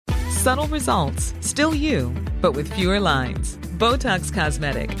Subtle results, still you, but with fewer lines. Botox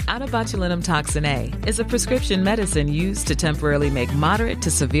Cosmetic, out of botulinum toxin A, is a prescription medicine used to temporarily make moderate to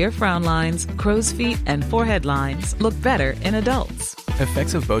severe frown lines, crow's feet, and forehead lines look better in adults.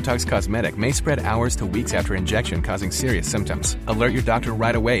 Effects of Botox Cosmetic may spread hours to weeks after injection, causing serious symptoms. Alert your doctor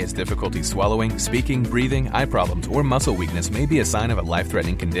right away as difficulty swallowing, speaking, breathing, eye problems, or muscle weakness may be a sign of a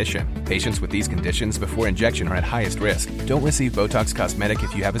life-threatening condition. Patients with these conditions before injection are at highest risk. Don't receive Botox Cosmetic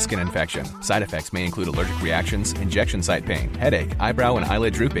if you have a skin infection. Side effects may include allergic reactions, injection site pain, headache, eyebrow and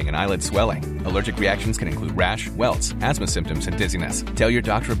eyelid drooping, and eyelid swelling. Allergic reactions can include rash, welts, asthma symptoms, and dizziness. Tell your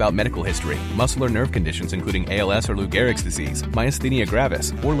doctor about medical history, muscle or nerve conditions including ALS or Lou Gehrig's disease, myasthenia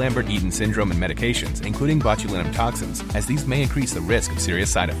gravis, or Lambert-Eaton syndrome, and medications, including botulinum toxins, as these may increase the risk of serious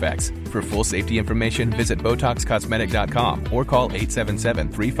side effects. For full safety information, visit BotoxCosmetic.com or call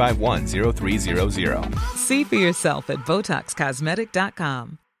 877-351-0300. See for yourself at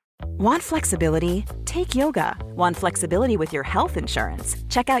BotoxCosmetic.com. Want flexibility? Take yoga. Want flexibility with your health insurance?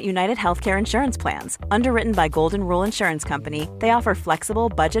 Check out United Healthcare Insurance Plans. Underwritten by Golden Rule Insurance Company, they offer flexible,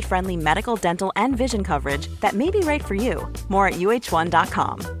 budget-friendly medical, dental, and vision coverage that may be right for you. More at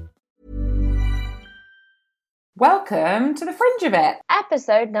UH1.com. Welcome to the Fringe of It.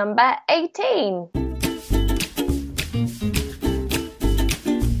 Episode number 18.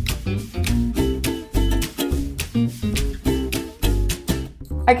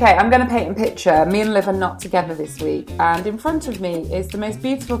 Okay, I'm going to paint a picture. Me and Liv are not together this week, and in front of me is the most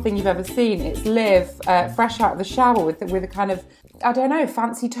beautiful thing you've ever seen. It's Liv, fresh out of the shower with a kind of, I don't know,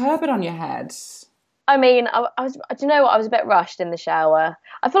 fancy turban on your head. I mean, I was. Do you know what? I was a bit rushed in the shower.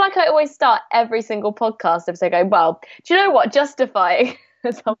 I feel like I always start every single podcast episode going, well, do you know what? Justifying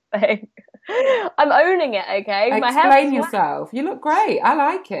something. I'm owning it, okay? Explain yourself. You look great. I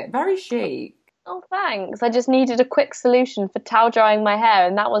like it. Very chic. Oh, thanks. I just needed a quick solution for towel drying my hair,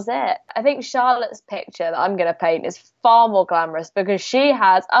 and that was it. I think Charlotte's picture that I'm going to paint is far more glamorous because she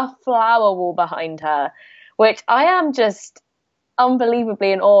has a flower wall behind her, which I am just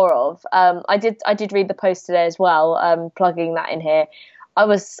unbelievably in awe of. I did read the post today as well, plugging that in here.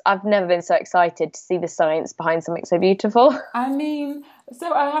 I've never been so excited to see the science behind something so beautiful. I mean,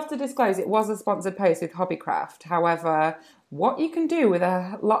 so I have to disclose it was a sponsored post with Hobbycraft. However, what you can do with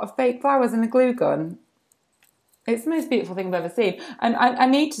a lot of fake flowers and a glue gun, it's the most beautiful thing I've ever seen. And I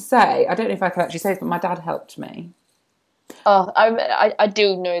need to say, I don't know if I can actually say this, but my dad helped me. Oh, I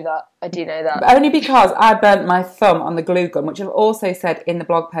do know that. I do know that. But only because I burnt my thumb on the glue gun, which I've also said in the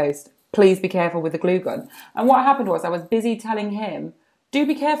blog post, please be careful with the glue gun. And what happened was I was busy telling him, do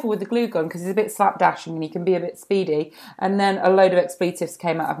be careful with the glue gun because he's a bit slapdashing and he can be a bit speedy. And then a load of expletives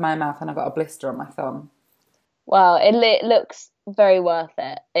came out of my mouth and I got a blister on my thumb. Well, it looks very worth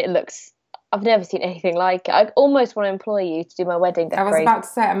it. I've never seen anything like it. I almost want to employ you to do my wedding decoration. I was about to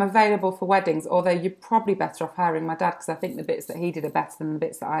say I'm available for weddings, although you're probably better off hiring my dad because I think the bits that he did are better than the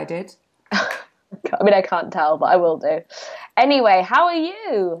bits that I did. I mean, I can't tell, but I will do. Anyway, how are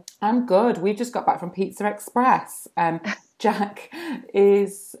you? I'm good. We've just got back from Pizza Express. Jack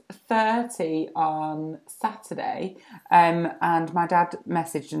is 30 on Saturday, and my dad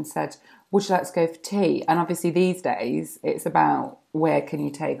messaged and said, would you like to go for tea? And obviously these days, it's about where can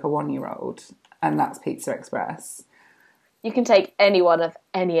you take a 1-year-old, and that's Pizza Express. You can take anyone of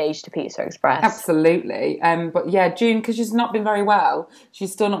any age to Pizza Express. Absolutely. But yeah, June, because she's not been very well,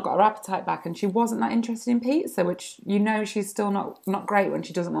 she's still not got her appetite back, and she wasn't that interested in pizza, which, you know, she's still not great when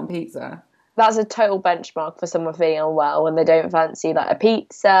she doesn't want pizza. That's a total benchmark for someone feeling unwell when they don't fancy like a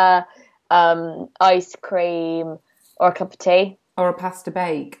pizza, ice cream, or a cup of tea. Or a pasta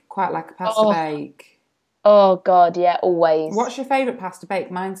bake. Quite like a pasta bake. Oh, God, yeah, always. What's your favourite pasta bake?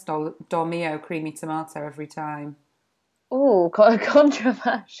 Mine's Dolmio creamy tomato every time. Ooh,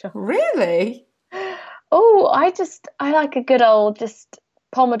 controversial. Really? Oh, I like a good old just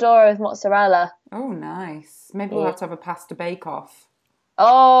pomodoro with mozzarella. Oh, nice. Maybe we'll have to have a pasta bake-off.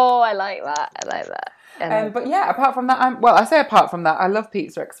 Oh, I like that. But yeah, apart from that, I love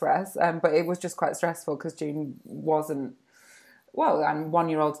Pizza Express, but it was just quite stressful because June wasn't, well, and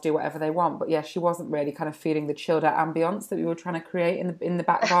 1-year-olds do whatever they want, but yeah, she wasn't really kind of feeling the chilled out ambience that we were trying to create in the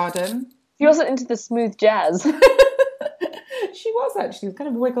back garden. She wasn't into the smooth jazz. She was actually kind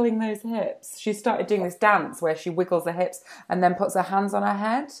of wiggling those hips. She started doing this dance where she wiggles her hips and then puts her hands on her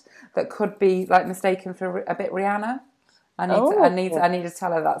head that could be like mistaken for a bit Rihanna. I need to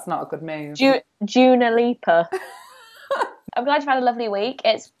tell her that's not a good move. Dua Lipa. I'm glad you've had a lovely week.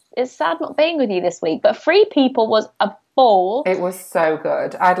 It's sad not being with you this week, but Free People was a ball. It was so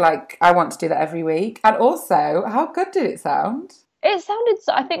good. I want to do that every week. And also, how good did it sound? It sounded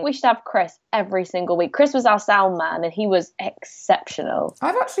so. I think we should have Chris every single week. Chris was our sound man and he was exceptional.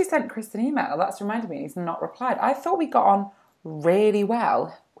 I've actually sent Chris an email. That's reminded me he's not replied. I thought we got on really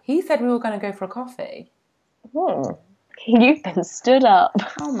well. He said we were going to go for a coffee. You've been stood up.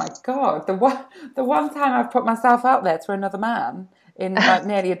 Oh my God. The one time I've put myself out there to another man in like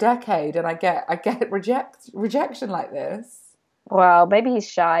nearly a decade and I get rejection like this. Well, maybe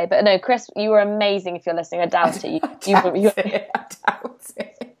he's shy, but no, Chris, you were amazing. If you're listening, I doubt it. I doubt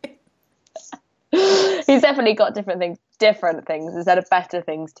it. He's definitely got different things instead of better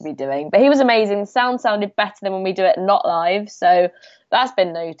things to be doing. But he was amazing. The sound sounded better than when we do it not live, so that's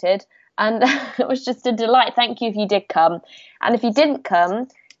been noted. And it was just a delight. Thank you if you did come, and if you didn't come,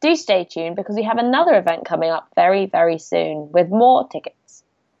 do stay tuned because we have another event coming up very, very soon with more tickets.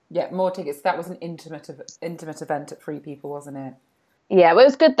 Yeah, more tickets. That was an intimate event at Free People, wasn't it? Yeah, well, it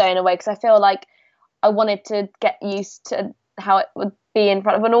was good though in a way because I feel like I wanted to get used to how it would be in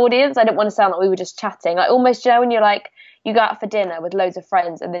front of an audience. I didn't want to sound like we were just chatting. Like almost, you know, when you're like, you go out for dinner with loads of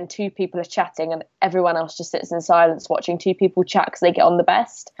friends and then two people are chatting and everyone else just sits in silence watching two people chat because they get on the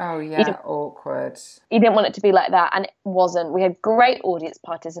best. Oh, yeah, awkward. You didn't want it to be like that, and it wasn't. We had great audience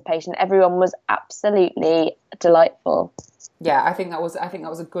participation. Everyone was absolutely delightful. Yeah, I think that was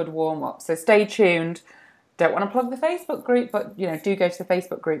a good warm-up. So stay tuned. Don't want to plug the Facebook group, but, you know, do go to the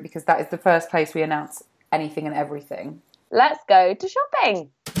Facebook group because that is the first place we announce anything and everything. Let's go to shopping.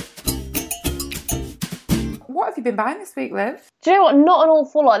 What have you been buying this week, Liv? Do you know what? Not an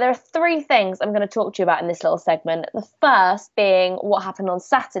awful lot. There are three things I'm going to talk to you about in this little segment. The first being what happened on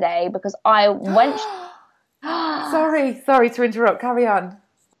Saturday because I went... Sorry to interrupt. Carry on.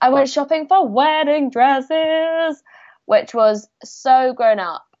 I went shopping for wedding dresses, which was so grown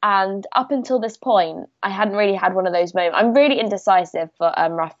up. And up until this point, I hadn't really had one of those moments. I'm really indecisive for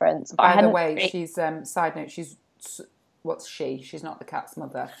reference. But By the way, she's, side note, what's she? She's not the cat's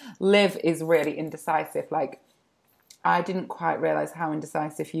mother. Liv is really indecisive. Like, I didn't quite realise how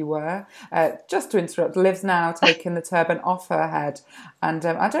indecisive you were. Just to interrupt, Liv's now taken the turban off her head. And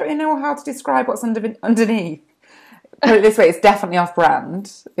I don't really know how to describe what's underneath. Put it this way, it's definitely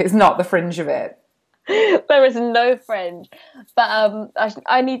off-brand. It's not the fringe of it. There is no fringe. But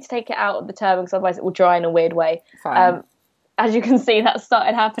I need to take it out of the turban because otherwise it will dry in a weird way. Fine. As you can see, that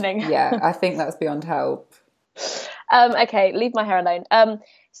started happening. Yeah, I think that's beyond help. Okay, leave my hair alone.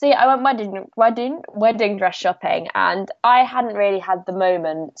 So yeah, I went wedding dress shopping, and I hadn't really had the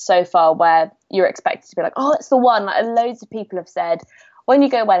moment so far where you're expected to be like, oh, it's the one. Like loads of people have said, when you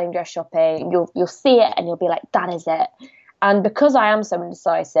go wedding dress shopping, you'll see it and you'll be like, that is it. And because I am so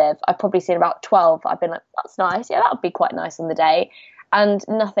indecisive, I've probably seen about 12. I've been like, that's nice. Yeah, that would be quite nice on the day. And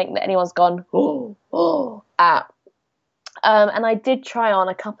nothing that anyone's gone, at. And I did try on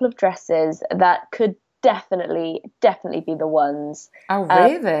a couple of dresses that could definitely be the ones. Oh,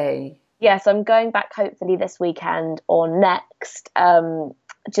 really? Yes, I'm going back hopefully this weekend or next,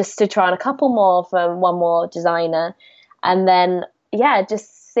 just to try on a couple more from one more designer. And then, yeah,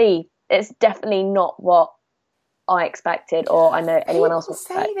 just see. It's definitely not what I expected or I know anyone else would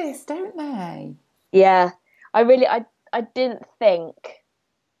expect. People say this, don't they? Yeah. I didn't think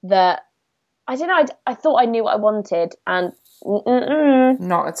that, I don't know, I thought I knew what I wanted and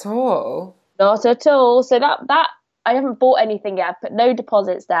Not at all. Not at all. So that I haven't bought anything yet. I've put no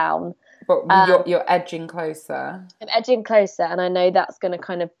deposits down. But you're edging closer. I'm edging closer, and I know that's going to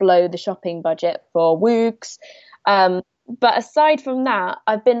kind of blow the shopping budget for weeks. But aside from that,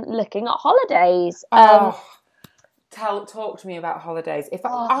 I've been looking at holidays. Talk to me about holidays.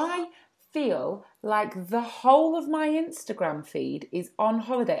 I feel like the whole of my Instagram feed is on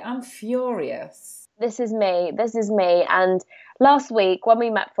holiday, I'm furious. This is me. And last week, when we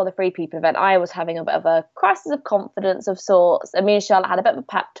met for the Free People event, I was having a bit of a crisis of confidence of sorts. And me and Charlotte had a bit of a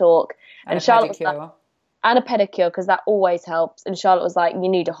pep talk. And Charlotte pedicure. was like, and a pedicure, because that always helps. And Charlotte was like, you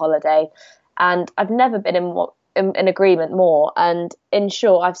need a holiday. And I've never been in agreement more. And in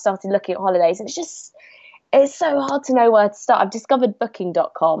short, I've started looking at holidays. And it's so hard to know where to start. I've discovered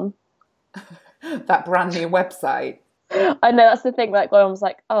booking.com. That brand new website. I know, that's the thing. Like, when I was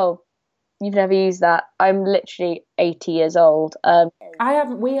like, oh, you've never used that. I'm literally 80 years old.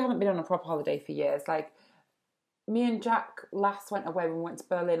 We haven't been on a proper holiday for years. Like, me and Jack last went away when we went to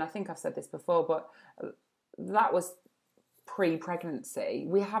Berlin. I think I've said this before, but that was pre-pregnancy.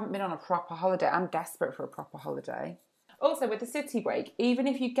 We haven't been on a proper holiday. I'm desperate for a proper holiday. Also, with the city break, even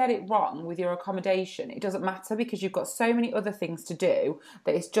if you get it wrong with your accommodation, it doesn't matter because you've got so many other things to do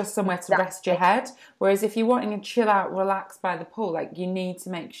that it's just somewhere to rest your head. Whereas if you're wanting to chill out, relax by the pool, like, you need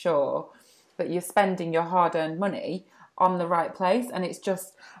to make sure that you're spending your hard-earned money on the right place. And it's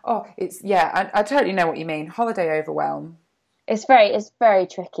just, I totally know what you mean. Holiday overwhelm. It's very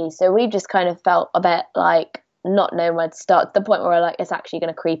tricky. So we've just kind of felt a bit like not knowing where to start, to the point where we're like, it's actually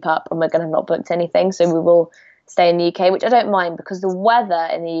going to creep up and we're going to have not booked anything. So we will stay in the UK, which I don't mind because the weather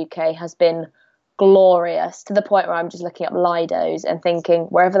in the UK has been glorious, to the point where I'm just looking up Lidos and thinking,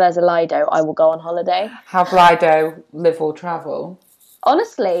 wherever there's a Lido, I will go on holiday. Have Lido live or travel?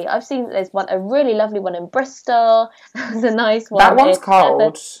 Honestly, I've seen there's a really lovely one in Bristol. There's a nice one. That one's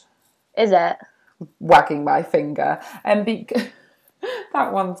cold. Is it? Wagging my finger.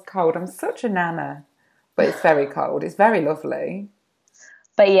 That one's cold. I'm such a nana. But it's very cold. It's very lovely.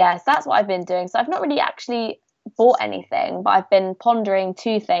 But yes, that's what I've been doing. So I've not really actually bought anything, but I've been pondering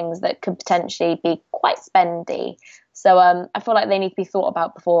two things that could potentially be quite spendy. So I feel like they need to be thought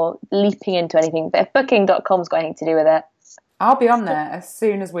about before leaping into anything. But if Booking.com's got anything to do with it, I'll be on there as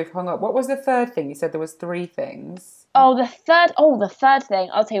soon as we've hung up. What was the third thing? You said there was 3 things. The third thing.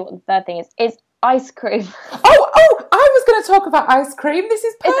 I'll tell you what the third thing is ice cream. Oh, I was going to talk about ice cream. This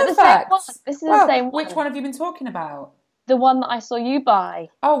is perfect. Is it the same one? This is the same one. Which one have you been talking about? The one that I saw you buy.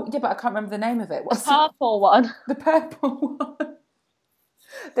 Oh, yeah, but I can't remember the name of it. What's the purple one? The purple one.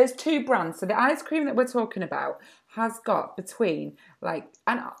 There's 2 brands. So the ice cream that we're talking about has got between,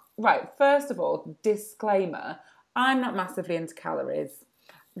 first of all, disclaimer, I'm not massively into calories.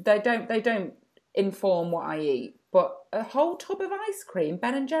 They don't inform what I eat. But a whole tub of ice cream,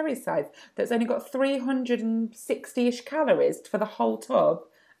 Ben & Jerry's size, that's only got 360-ish calories for the whole tub,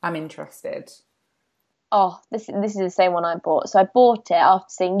 I'm interested. Oh, this is the same one I bought. So I bought it after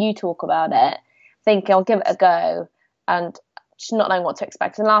seeing you talk about it, thinking I'll give it a go, and just not knowing what to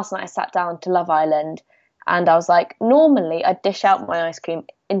expect. And last night I sat down to Love Island, and I was like, normally I dish out my ice cream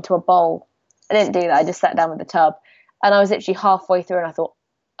into a bowl. I didn't do that. I just sat down with the tub, and I was literally halfway through, and I thought,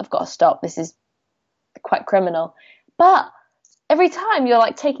 I've got to stop. This is quite criminal. But every time you're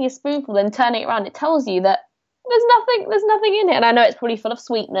like taking a spoonful and turning it around, it tells you that there's nothing in it. And I know it's probably full of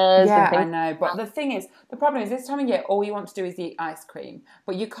sweeteners. Yeah, and things. I know. But the problem is this time of year, all you want to do is eat ice cream.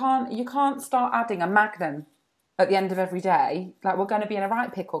 But you can't start adding a Magnum at the end of every day. Like, we're going to be in a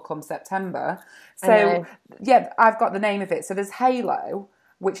right pickle come September. So, yeah, I've got the name of it. So there's Halo,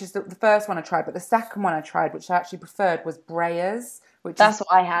 which is the first one I tried. But the second one I tried, which I actually preferred, was Breyers. That's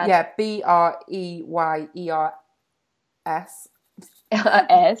what I had. Yeah, Breyers. S.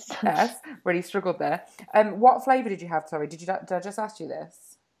 Really struggled there. What flavour did you have, sorry? Did I just ask you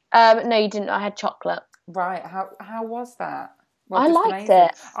this? No, you didn't. I had chocolate. Right. How was that? Well, I liked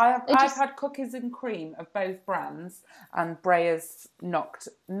it. I've had cookies and cream of both brands, and Breyers knocked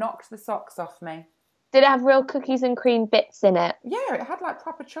the socks off me. Did it have real cookies and cream bits in it? Yeah, it had like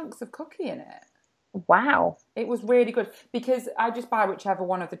proper chunks of cookie in it. Wow. It was really good because I just buy whichever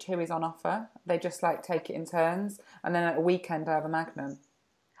one of the 2 is on offer. They just like take it in turns, and then at a weekend I have a Magnum.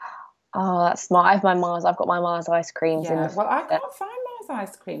 Oh, that's smart. I have my Mars. I've got my Mars ice creams. Yeah. Well, I can't find Mars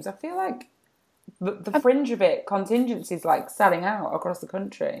ice creams. I feel like the fringe of it, contingency's like selling out across the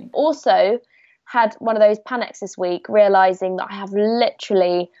country. Also, had one of those panics this week, realising that I have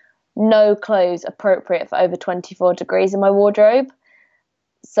literally no clothes appropriate for over 24 degrees in my wardrobe.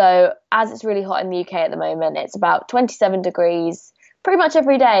 So as it's really hot in the UK at the moment, it's about 27 degrees pretty much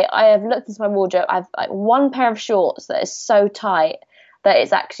every day. I have looked into my wardrobe. I've like one pair of shorts that is so tight that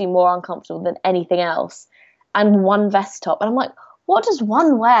it's actually more uncomfortable than anything else, and one vest top. And I'm like, what does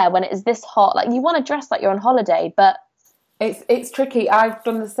one wear when it is this hot? Like, you want to dress like you're on holiday, but it's tricky. I've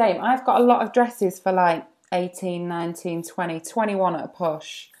done the same. I've got a lot of dresses for like 18, 19, 20, 21 at a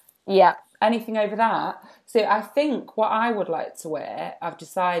push. Yeah. Anything over that. So I think what I would like to wear, I've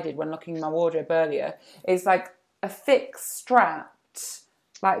decided when looking in my wardrobe earlier, is like a thick strapped,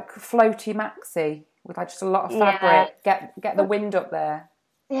 like floaty maxi with like just a lot of fabric. Yeah. Get the wind up there.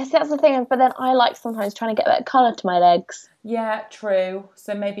 Yes, that's the thing. But then I like sometimes trying to get a bit of colour to my legs. Yeah, true.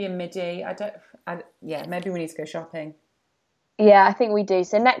 So maybe a midi. Maybe we need to go shopping. Yeah, I think we do.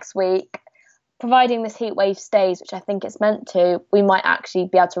 So next week, providing this heat wave stays, which I think it's meant to, we might actually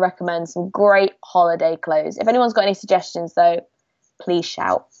be able to recommend some great holiday clothes. If anyone's got any suggestions, though, please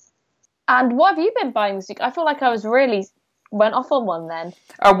shout. And what have you been buying this week? I feel like I went off on one then.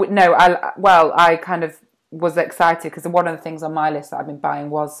 Oh, no, I kind of was excited because one of the things on my list that I've been buying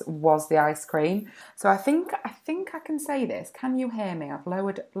was the ice cream. So I think I can say this. Can you hear me? I've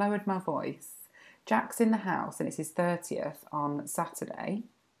lowered my voice. Jack's in the house and it's his 30th on Saturday.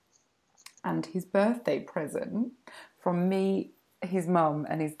 And his birthday present from me, his mum,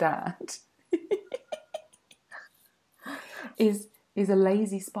 and his dad is a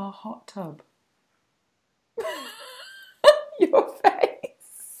Lazy Spa hot tub. Your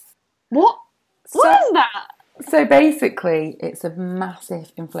face. What? What is that? So basically, it's a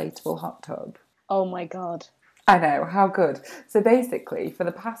massive inflatable hot tub. Oh my God. I know, how good. So basically, for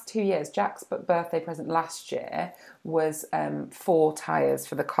the past 2 years, Jack's birthday present last year was 4 tyres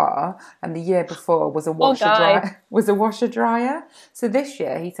for the car, and the year before was a washer dryer. So this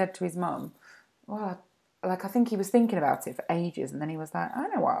year, he said to his mum, well, like, I think he was thinking about it for ages, and then he was like, I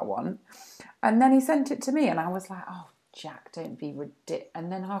know what I want. And then he sent it to me, and I was like, oh, Jack, don't be ridiculous.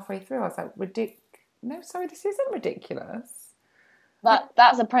 And then halfway through, I was like, no, sorry, this isn't ridiculous.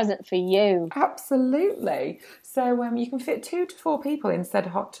 That's a present for you. Absolutely. So you can fit 2 to 4 people in said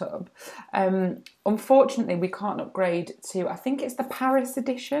hot tub. Unfortunately, we can't upgrade to, I think it's the Paris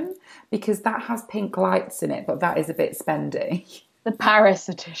edition, because that has pink lights in it, but that is a bit spendy. The Paris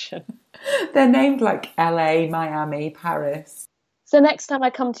edition. They're named like LA, Miami, Paris. So next time I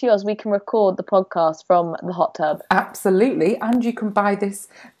come to yours, we can record the podcast from the hot tub. Absolutely. And you can buy this,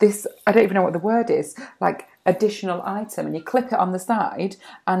 I don't even know what the word is, like additional item, and you clip it on the side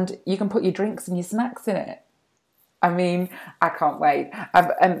and you can put your drinks and your snacks in it. I mean, I can't wait.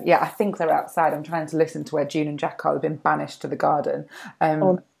 I think they're outside. I'm trying to listen to where June and Jack are. They've been banished to the garden.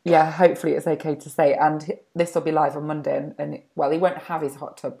 Yeah, hopefully it's okay to say. And this will be live on Monday. And he won't have his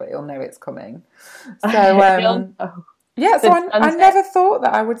hot tub, but he'll know it's coming. So, yeah, so I never thought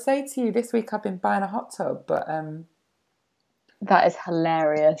that I would say to you this week I've been buying a hot tub, but... that is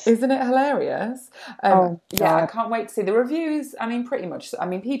hilarious. Isn't it hilarious? Yeah, I can't wait to see the reviews. I mean, pretty much. I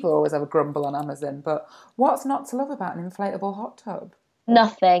mean, people always have a grumble on Amazon, but what's not to love about an inflatable hot tub?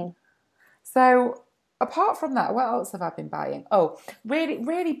 Nothing. So, apart from that, what else have I been buying? Oh, really,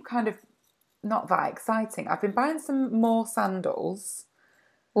 really kind of not that exciting. I've been buying some more sandals.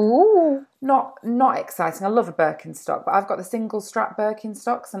 Ooh. Not exciting. I love a Birkenstock, but I've got the single strap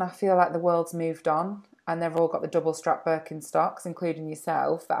Birkenstocks, and I feel like the world's moved on. And they've all got the double strap Birkenstocks, including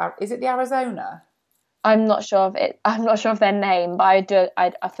yourself. Is it the Arizona? I'm not sure of it. I'm not sure of their name, but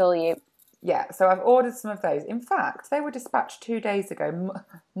I feel you. Yeah, so I've ordered some of those. In fact, they were dispatched 2 days ago.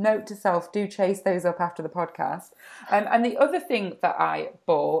 Note to self, do chase those up after the podcast. And the other thing that I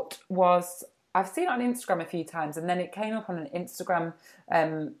bought was, I've seen it on Instagram a few times, and then it came up on an Instagram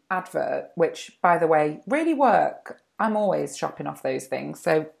advert, which, by the way, really work. I'm always shopping off those things,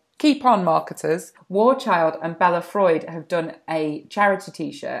 so keep on, marketers. War Child and Bella Freud have done a charity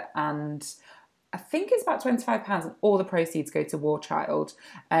t-shirt, and I think it's about £25, and all the proceeds go to War Child.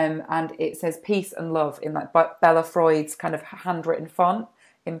 And it says peace and love in like Bella Freud's kind of handwritten font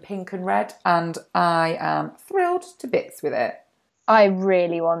in pink and red, and I am thrilled to bits with it. I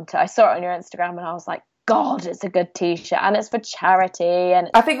really want it. I saw it on your Instagram and I was like, God, it's a good t-shirt, and it's for charity. And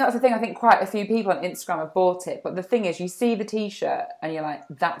I think that's the thing. I think quite a few people on Instagram have bought it, but the thing is, you see the t-shirt and you're like,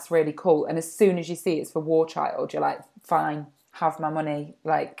 that's really cool, and as soon as you see it's for War Child, you're like, fine, have my money.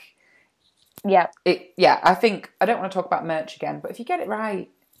 Like, yeah, I think, I don't want to talk about merch again, but if you get it right,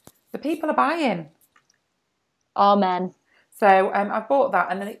 the people are buying. Amen. So I've bought that,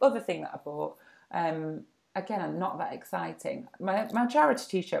 and then the other thing that I bought, again, not that exciting. My charity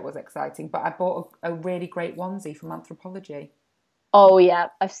t-shirt was exciting, but I bought a really great onesie from Anthropologie. Oh, yeah.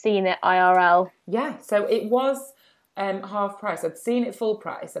 I've seen it IRL. Yeah, so it was half price. I'd seen it full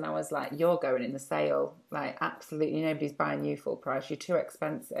price, and I was like, you're going in the sale. Like, absolutely nobody's buying you full price. You're too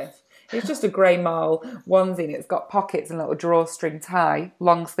expensive. It's just a grey marl onesie, and it's got pockets and a little drawstring tie,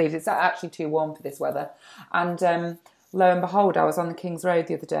 long sleeves. It's actually too warm for this weather. And lo and behold, I was on the King's Road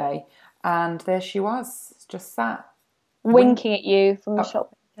the other day, and there she was, just sat. Winking at you from the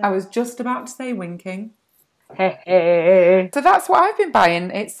shop. I was just about to say winking. So that's what I've been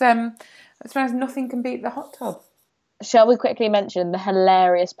buying. It's nothing can beat the hot tub. Shall we quickly mention the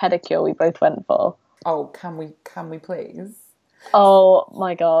hilarious pedicure we both went for? Oh, can we please? Oh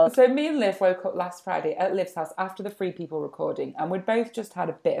my God. So me and Liv woke up last Friday at Liv's house after the Free People recording, and we'd both just had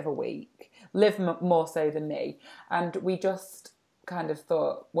a bit of a week. Liv more so than me. And we just kind of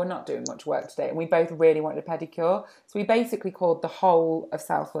thought, we're not doing much work today, and we both really wanted a pedicure. So we basically called the whole of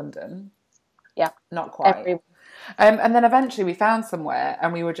South London. Yeah. Not quite. And then eventually we found somewhere,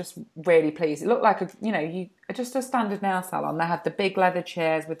 and we were just really pleased. It looked like just a standard nail salon. They had the big leather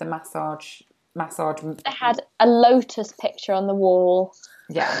chairs with the massage. They had a lotus picture on the wall.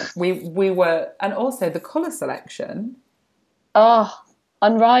 Yeah, we were, and also the colour selection. Oh,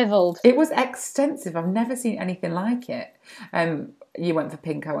 unrivaled. It was extensive. I've never seen anything like it. You went for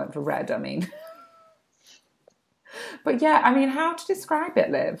pink, I went for red. I mean, but yeah, I mean, how to describe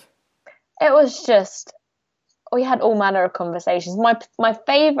it, Liv? It was just, we had all manner of conversations. My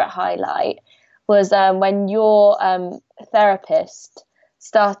favourite highlight was when your therapist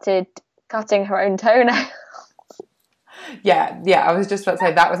started cutting her own toenails. Yeah, I was just about to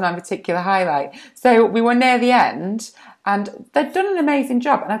say that was my particular highlight. So we were near the end, and they'd done an amazing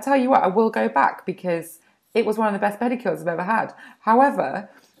job. And I tell you what, I will go back, because it was one of the best pedicures I've ever had. However,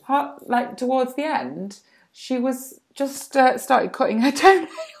 like towards the end, she was just started cutting her toenails.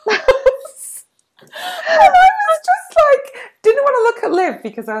 And I was just like, didn't want to look at Liv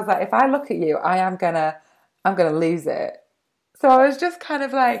because I was like, if I look at you, I'm gonna lose it. So I was just kind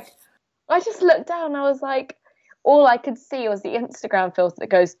of like, I just looked down and I was like, all I could see was the Instagram filter that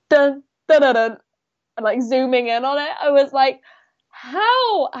goes dun dun dun dun, and like zooming in on it. I was like,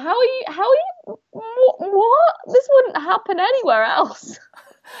 how are you what? This wouldn't happen anywhere else.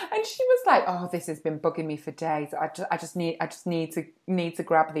 And she was like, "Oh, this has been bugging me for days. I just need to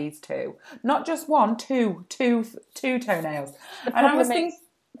grab these two, not just one, two toenails." And I was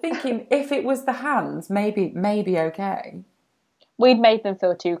thinking, if it was the hands, maybe okay. We'd made them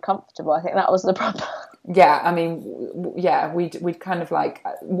feel too comfortable. I think that was the problem. Yeah, I mean, yeah, we'd kind of like,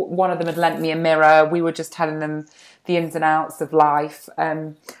 one of them had lent me a mirror. We were just telling them the ins and outs of life.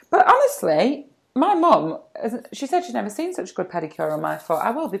 But honestly, my mum, she said she'd never seen such good pedicure on my foot. I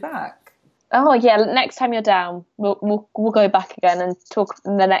will be back. Oh yeah, next time you're down, we'll go back again and talk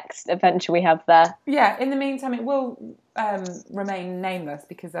the next adventure we have there. Yeah, in the meantime, it will remain nameless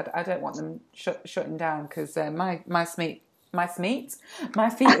because I don't want them shutting down because my feet are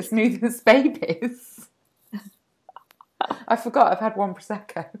smooth as babies. I forgot I've had one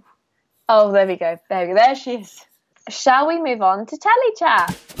Prosecco. Oh, there we go. There she is. Shall we move on to Telly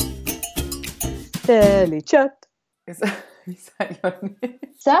Chat? Telly Chat. Is that your name?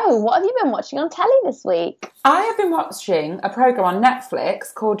 So, what have you been watching on telly this week? I have been watching a programme on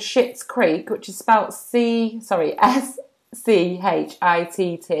Netflix called Schitt's Creek, which is spelled SCHITT.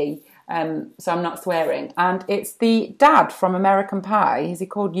 So I'm not swearing. And it's the dad from American Pie. Is he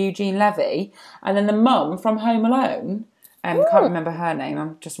called Eugene Levy? And then the mum from Home Alone. Can't remember her name. I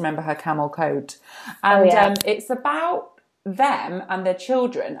just remember her camel coat. And it's about them and their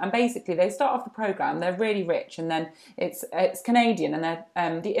children. And basically, they start off the programme. They're really rich, and then it's Canadian, and they're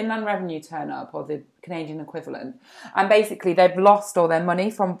the Inland Revenue turn up, or the Canadian equivalent. And basically, they've lost all their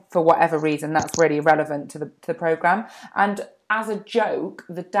money for whatever reason. That's really irrelevant to the programme. And as a joke,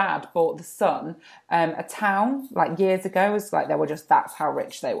 the dad bought the son a town like years ago. It was like that's how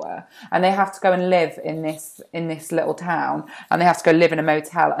rich they were, and they have to go and live in this little town, and they have to go live in a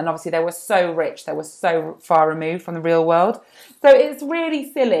motel. And obviously, they were so rich, they were so far removed from the real world. So it's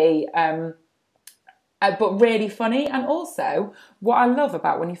really silly, but really funny. And also, what I love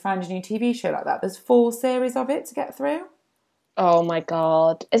about when you find a new TV show like that, there's 4 series of it to get through. Oh my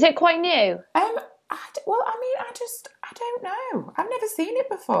god, is it quite new? I don't know. I've never seen it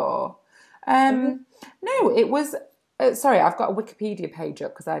before. No, it was... sorry, I've got a Wikipedia page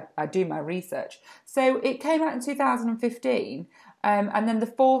up because I do my research. So it came out in 2015, and then the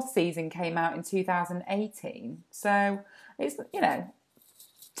 4th season came out in 2018. So it's,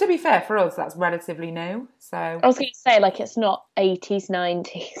 to be fair, for us, that's relatively new. So I was going to say, like, it's not 80s,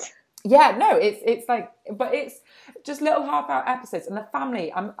 90s. Yeah, no, it's like, but it's just little half-hour episodes, and the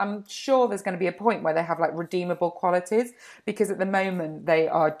family, I'm sure there's going to be a point where they have like redeemable qualities, because at the moment they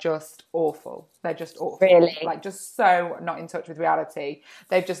are just awful. They're just awful. Really? Like, just so not in touch with reality.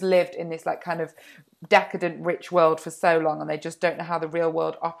 They've just lived in this like kind of decadent rich world for so long, and they just don't know how the real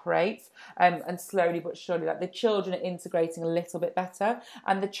world operates. And slowly but surely, like, the children are integrating a little bit better,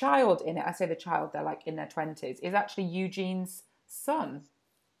 and the child in it, I say the child, they're like in their 20s, is actually Eugene's son.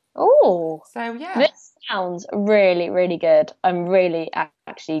 Oh, so yeah, this sounds really, really good. I'm really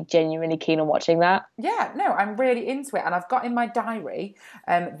actually genuinely keen on watching that. Yeah, no, I'm really into it, and I've got in my diary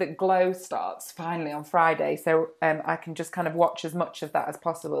that Glow starts finally on Friday, so I can just kind of watch as much of that as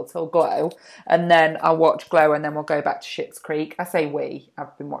possible till Glow, and then I'll watch Glow, and then we'll go back to Schitt's Creek. I say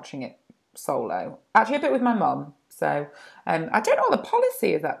I've been watching it solo, actually a bit with my mum. So I don't know what the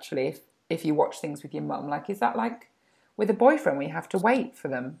policy is actually if you watch things with your mum. Like, is that like with a boyfriend, we have to wait for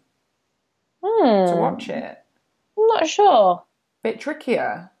them to watch it? I'm not sure. Bit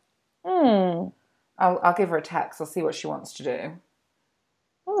trickier. I'll give her a text. I'll see what she wants to do.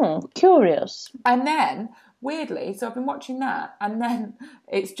 Curious. And then, weirdly, so I've been watching that, and then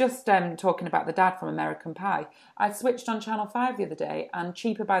it's just talking about the dad from American Pie. I switched on Channel 5 the other day, and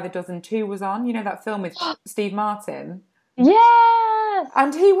Cheaper by the Dozen 2 was on. You know that film with Steve Martin? Yes!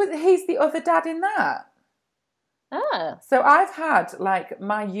 And he's the other dad in that. Ah. So I've had like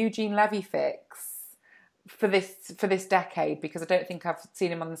my Eugene Levy fix for this decade, because I don't think I've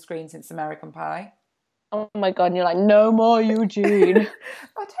seen him on the screen since American Pie. Oh my god, and you're like, no more Eugene. I don't know,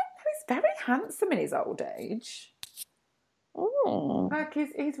 he's very handsome in his old age. Like,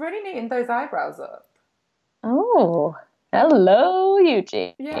 he's really neatened those eyebrows up. Oh, hello,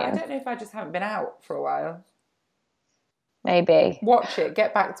 Eugene. Yeah, I don't know if I just haven't been out for a while. Maybe. Watch it,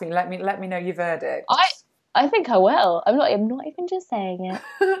 get back to me, let me know your verdict. I think I will. I'm not even just saying it.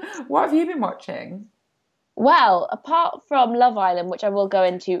 What have you been watching? Well, apart from Love Island, which I will go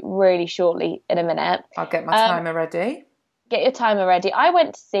into really shortly in a minute. I'll get my timer ready. Get your timer ready. I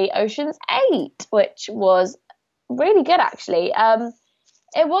went to see Ocean's 8, which was really good, actually.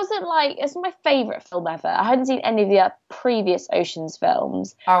 It wasn't like, it's my favourite film ever. I hadn't seen any of the previous Ocean's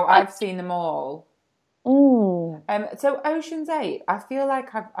films. Oh, I've seen them all. Mm. So Ocean's 8, I feel like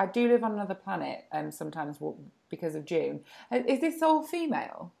I do live on another planet sometimes because of June. Is this all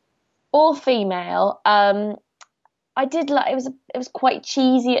female? All female. I did like, it was quite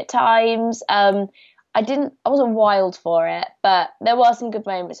cheesy at times. I wasn't wild for it, but there were some good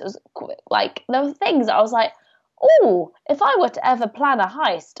moments. It was like, there were things that I was like, oh, if I were to ever plan a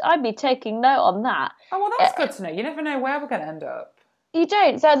heist, I'd be taking note on that. Oh, well, that's good to know. You never know where we're going to end up. You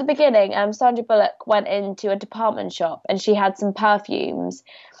don't. So at the beginning, Sandra Bullock went into a department shop and she had some perfumes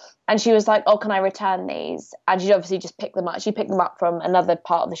and she was like, oh, can I return these? And she obviously just picked them up. She picked them up from another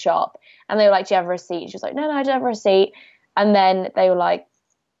part of the shop and they were like, do you have a receipt? She was like, no, I don't have a receipt. And then they were like,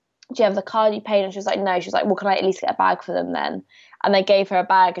 do you have the card you paid? And she was like, no. She was like, well, can I at least get a bag for them then? And they gave her a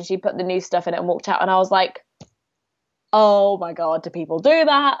bag and she put the new stuff in it and walked out. And I was like, oh my God, do people do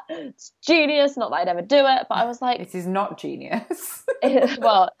that? It's genius. Not that I'd ever do it, but I was like... This is not genius.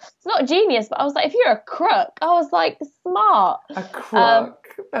 Well, it's not genius, but I was like, if you're a crook, I was like, smart. A crook?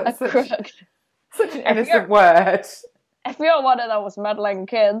 That's a crook. Such an innocent word. If you're one of those meddling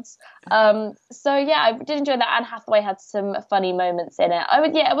kids. So yeah, I did enjoy that. Anne Hathaway had some funny moments in it.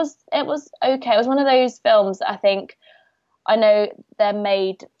 It was okay. It was one of those films that I know they're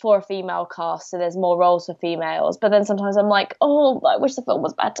made for a female cast, so there's more roles for females. But then sometimes I'm like, oh, I wish the film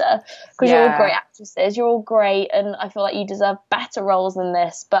was better because you're all great actresses, you're all great, and I feel like you deserve better roles than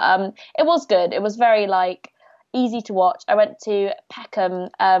this. But it was good. It was very like easy to watch. I went to Peckham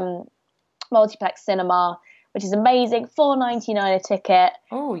Multiplex Cinema, which is amazing. $4.99 a ticket.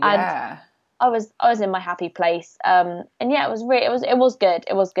 Oh yeah. And I was in my happy place. And yeah, it was good.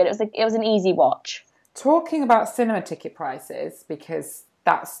 It was good. It was an easy watch. Talking about cinema ticket prices, because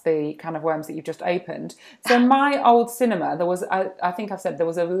that's the kind of worms that you've just opened. So my old cinema, there was, I think I've said, there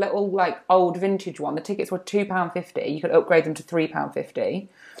was a little like old vintage one. The tickets were £2.50. You could upgrade them to £3.50.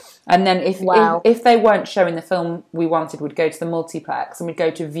 And then if they weren't showing the film we wanted, we'd go to the multiplex and we'd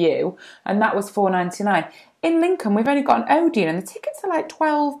go to View, and that was £4.99. In Lincoln, we've only got an Odeon, and the tickets are like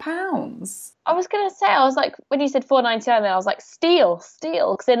 £12. I was going to say, I was like, when you said £4.99, I was like, steal.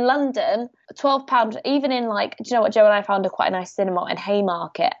 Because in London, £12, even in like, do you know what, Joe and I found quite a nice cinema in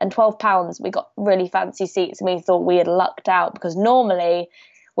Haymarket, and £12, we got really fancy seats, and we thought we had lucked out, because normally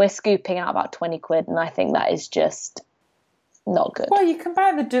we're scooping out about 20 quid, and I think that is just not good. Well, you can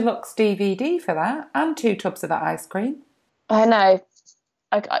buy the deluxe DVD for that, and 2 tubs of that ice cream. I know.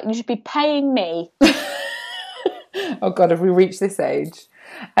 You should be paying me. Oh God, have we reached this age?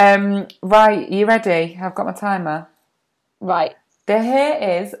 Right, you ready? I've got my timer. Right. Here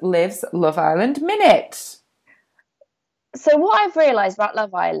is Liv's Love Island Minute. So what I've realised about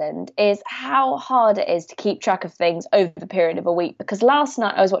Love Island is how hard it is to keep track of things over the period of a week, because last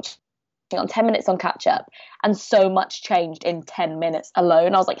night I was watching on 10 minutes on catch up and so much changed in 10 minutes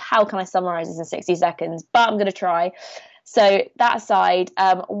alone. I was like, how can I summarise this in 60 seconds? But I'm going to try. So that aside,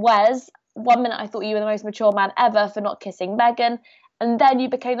 Wes, 1 minute I thought you were the most mature man ever for not kissing Megan, and then you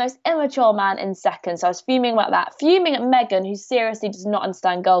became the most immature man in seconds. So I was fuming about that. Fuming at Megan, who seriously does not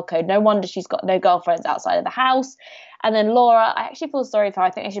understand girl code. No wonder she's got no girlfriends outside of the house. And then Laura, I actually feel sorry for her.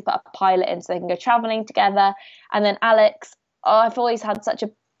 I think they should put a pilot in so they can go travelling together. And then Alex, I've always had such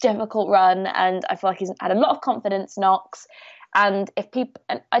a difficult run, and I feel like he's had a lot of confidence knocks. And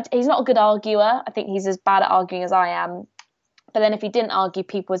he's not a good arguer. I think he's as bad at arguing as I am. But then if he didn't argue,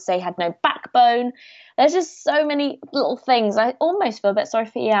 people would say he had no backbone. There's just so many little things. I almost feel a bit sorry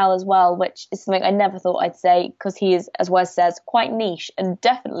for EL as well, which is something I never thought I'd say, because he is, as Wes says, quite niche and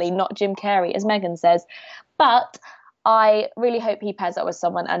definitely not Jim Carrey, as Megan says. But I really hope he pairs up with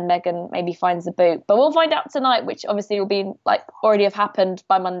someone and Megan maybe finds the boot. But we'll find out tonight, which obviously will be like already have happened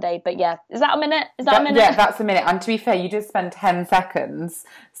by Monday. But yeah, is that a minute? Is that a minute? Yeah, that's a minute. And to be fair, you did spend 10 seconds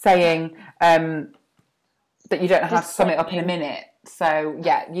saying that you don't have to sum it up in a minute. So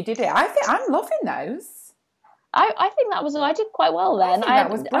yeah, you did it. I'm loving those. I think that was, I did quite well then. That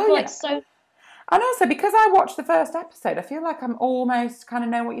was brilliant. I feel like and also, because I watched the first episode, I feel like I'm almost kind of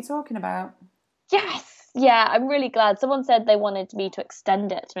know what you're talking about. Yes. Yeah, I'm really glad. Someone said they wanted me to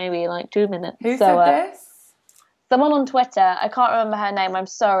extend it to maybe like 2 minutes. Who said this? Someone on Twitter. I can't remember her name. I'm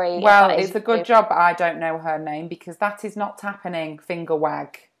sorry. Well, it's a good job I don't know her name, because that is not happening, finger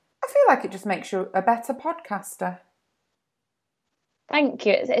wag. I feel like it just makes you a better podcaster. Thank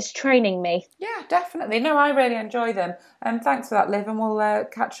you. It's training me. Yeah, definitely. No, I really enjoy them. Thanks for that, Liv, and we'll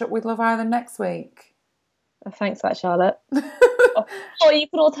catch up with Love Island next week. Thanks for that, Charlotte. Or you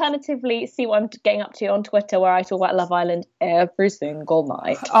could alternatively see what I'm getting up to on Twitter, where I talk about Love Island every single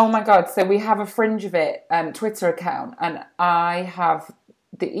night. Oh my God. So we have a Fringe of It Twitter account, and I have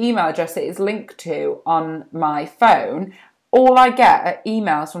the email address it is linked to on my phone. All I get are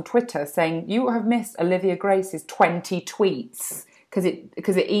emails from Twitter saying, you have missed Olivia Grace's 20 tweets, because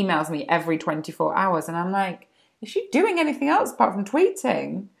it emails me every 24 hours. And I'm like, is she doing anything else apart from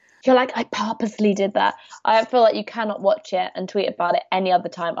tweeting? You're like, I purposely did that. I feel like you cannot watch it and tweet about it any other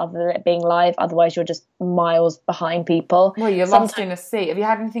time other than it being live. Otherwise, you're just miles behind people. Well, you're lost in a sea. Have you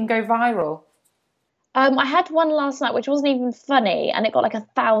had anything go viral? I had one last night which wasn't even funny, and it got like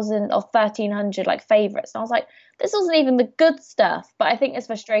 1,000 or 1,300 like favourites. And I was like, this wasn't even the good stuff. But I think it's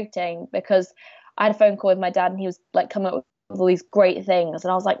frustrating because I had a phone call with my dad, and he was like coming up with all these great things,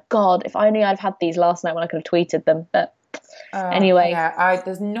 and I was like, God, if only I'd had these last night when I could have tweeted them. But anyway, yeah,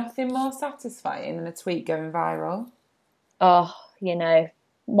 there's nothing more satisfying than a tweet going viral. Oh,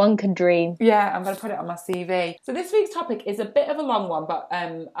 one can dream. Yeah, I'm going to put it on my CV. So this week's topic is a bit of a long one, but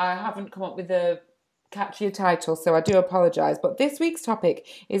I haven't come up with a catchier title, so I do apologise. But this week's topic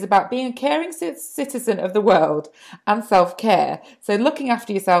is about being a caring citizen of the world and self-care. So looking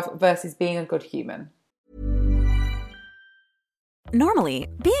after yourself versus being a good human. Normally,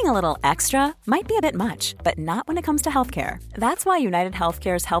 being a little extra might be a bit much, but not when it comes to healthcare. That's why United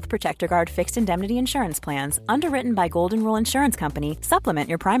Healthcare's Health Protector Guard fixed indemnity insurance plans, underwritten by Golden Rule Insurance Company, supplement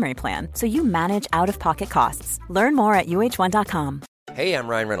your primary plan so you manage out-of-pocket costs. Learn more at uh1.com. Hey, I'm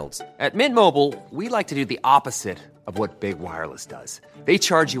Ryan Reynolds. At Mint Mobile, we like to do the opposite of what Big Wireless does. They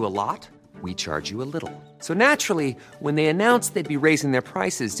charge you a lot, we charge you a little. So naturally, when they announced they'd be raising their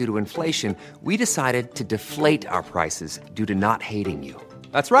prices due to inflation, we decided to deflate our prices due to not hating you.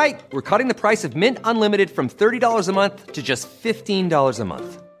 That's right. We're cutting the price of Mint Unlimited from $30 a month to just $15 a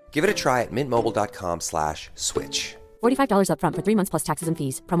month. Give it a try at mintmobile.com/switch. $45 up front for 3 months plus taxes and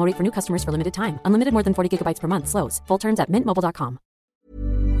fees. Promo rate for new customers for limited time. Unlimited more than 40 gigabytes per month. Slows full terms at mintmobile.com.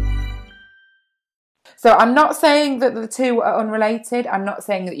 So I'm not saying that the two are unrelated. I'm not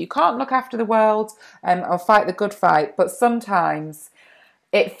saying that you can't look after the world or fight the good fight, but sometimes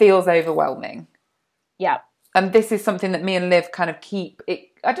it feels overwhelming. Yeah. And this is something that me and Liv kind of keeps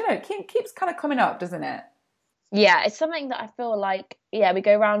kind of coming up, doesn't it? Yeah, it's something that I feel like, we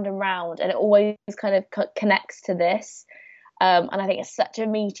go round and round, and it always kind of connects to this. And I think it's such a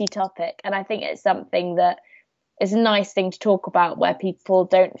meaty topic. And I think it's something that is a nice thing to talk about, where people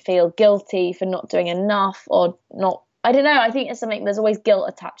don't feel guilty for not doing enough or not. I don't know. I think it's something, there's always guilt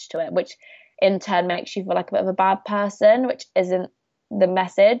attached to it, which in turn makes you feel like a bit of a bad person, which isn't the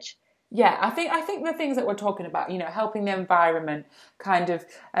message. Yeah, I think the things that we're talking about, helping the environment, kind of,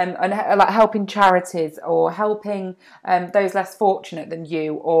 and like helping charities or helping those less fortunate than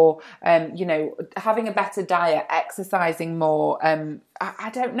you, or having a better diet, exercising more.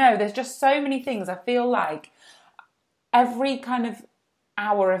 I don't know. There's just so many things. I feel like every kind of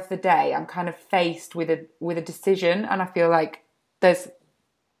hour of the day, I'm kind of faced with a decision, and I feel like there's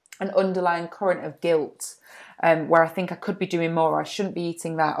an underlying current of guilt. Where I think I could be doing more, or I shouldn't be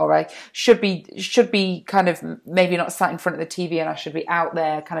eating that, or I should be kind of maybe not sat in front of the TV, and I should be out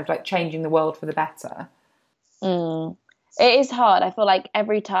there kind of like changing the world for the better. It is hard. I feel like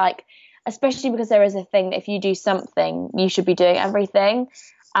every time, especially because there is a thing that if you do something, you should be doing everything.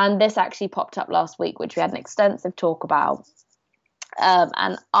 And this actually popped up last week, which we had an extensive talk about.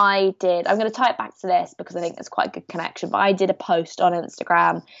 And I'm going to tie it back to this because I think it's quite a good connection. But I did a post on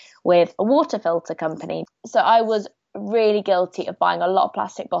Instagram with a water filter company. So I was really guilty of buying a lot of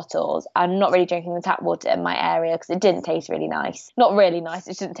plastic bottles and not really drinking the tap water in my area because it didn't taste really nice. Not really nice.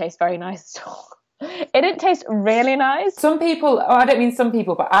 It didn't taste very nice at all. It didn't taste really nice. Some people, I don't mean some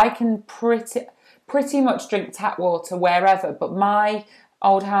people, but I can pretty much drink tap water wherever. But my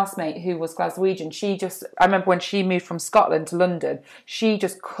old housemate who was Glaswegian, I remember when she moved from Scotland to London, she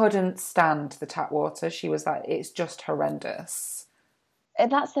just couldn't stand the tap water. She was like, it's just horrendous. And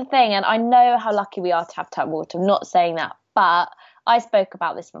that's the thing. And I know how lucky we are to have tap water. I'm not saying that, but I spoke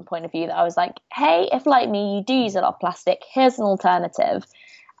about this from a point of view that I was like, hey, if like me, you do use a lot of plastic, here's an alternative.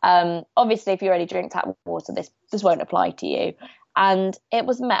 Obviously, if you already drink tap water, this won't apply to you. And it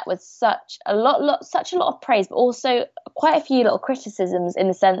was met with such a lot of praise, but also quite a few little criticisms, in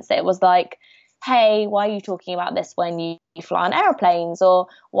the sense that it was like, hey, why are you talking about this when you fly on aeroplanes? Or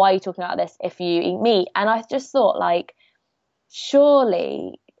why are you talking about this if you eat meat? And I just thought, like,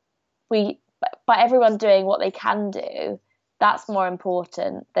 surely by everyone doing what they can do, that's more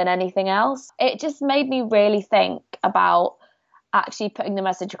important than anything else. It just made me really think about actually putting the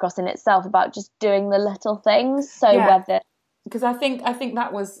message across in itself about just doing the little things. So whether... Because I think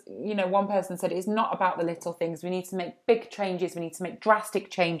that was, you know, one person said it's not about the little things. We need to make big changes. We need to make drastic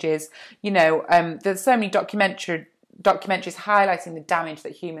changes. You know, there's so many documentaries highlighting the damage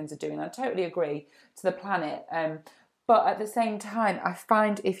that humans are doing. I totally agree, to the planet. But at the same time, I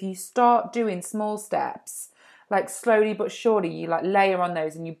find if you start doing small steps, like slowly but surely, you like layer on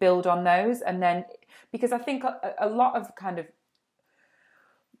those and you build on those. And then, because I think a lot of kind of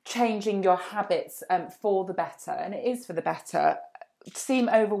changing your habits for the better, and it is for the better, seem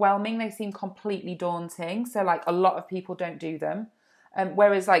overwhelming. They seem completely daunting. So like a lot of people don't do them.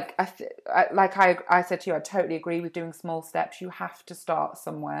 Whereas like I said to you, I totally agree with doing small steps. You have to start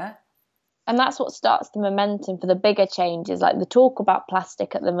somewhere. And that's what starts the momentum for the bigger changes, like the talk about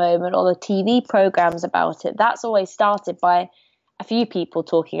plastic at the moment or the TV programmes about it. That's always started by a few people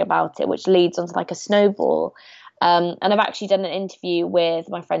talking about it, which leads on to like a snowball. And I've actually done an interview with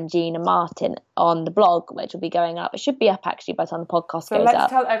my friend Gina Martin on the blog, which will be going up. It should be up actually by the time the podcast goes up. So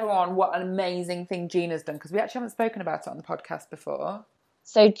let's tell everyone what an amazing thing Gina's done, because we actually haven't spoken about it on the podcast before.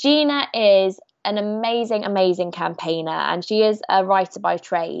 So Gina is an amazing, amazing campaigner, and she is a writer by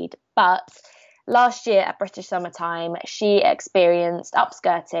trade. But last year at British Summertime, she experienced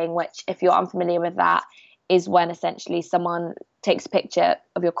upskirting, which, if you're unfamiliar with that, is when essentially someone takes a picture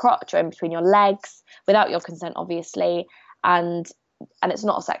of your crotch or in between your legs without your consent, obviously, and it's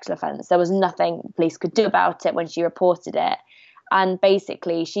not a sexual offence. There was nothing the police could do about it when she reported it. And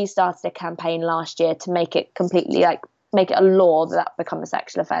basically, she started a campaign last year to make it completely, like, make it a law that become a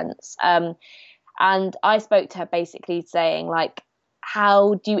sexual offence. And I spoke to her basically saying, like,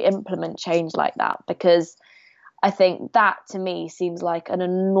 how do you implement change like that? Because I think that to me seems like an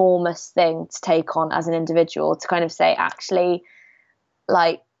enormous thing to take on as an individual, to kind of say, actually,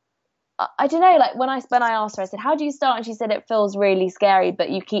 like, I don't know, like when I asked her, I said, how do you start? And she said, it feels really scary, but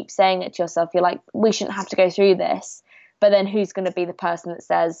you keep saying it to yourself. You're like, we shouldn't have to go through this. But then who's going to be the person that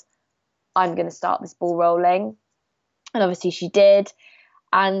says, I'm going to start this ball rolling? And obviously she did.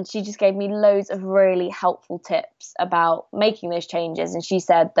 And she just gave me loads of really helpful tips about making those changes. And she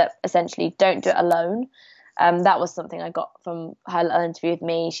said that essentially don't do it alone. That was something I got from her little interview with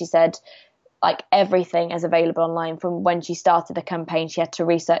me. She said, like, everything is available online. From when she started the campaign, she had to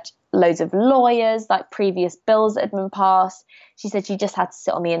research loads of lawyers, like previous bills that had been passed. She said she just had to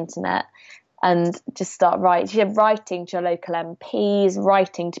sit on the internet and just start writing. She said writing to her local MPs,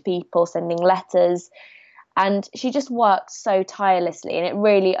 writing to people, sending letters. And she just worked so tirelessly, and it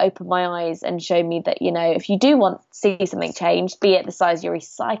really opened my eyes and showed me that, you know, if you do want to see something changed, be it the size of your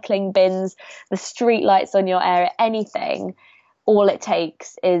recycling bins, the street lights on your area, anything, all it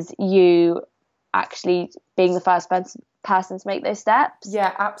takes is you actually being the first person to make those steps.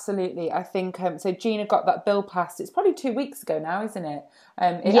 Yeah, absolutely. I think so Gina got that bill passed. It's probably 2 weeks ago now, isn't it?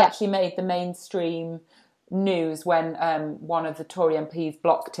 It actually made the mainstream news when one of the Tory MPs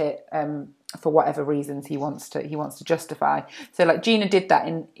blocked it for whatever reasons he wants to justify. So like Gina did that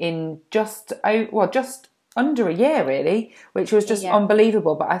in just under a year really, which was just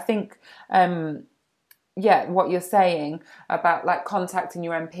unbelievable. But I think what you're saying about like contacting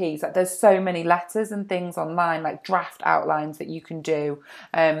your MPs, like there's so many letters and things online, like draft outlines that you can do.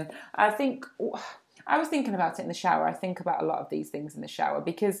 I think I was thinking about it in the shower. I think about a lot of these things in the shower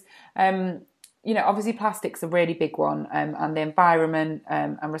because you know, obviously plastic's a really big one, and the environment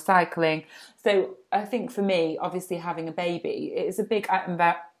and recycling. So I think for me, obviously having a baby, it is a big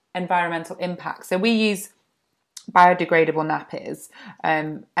environmental impact. So we use biodegradable nappies.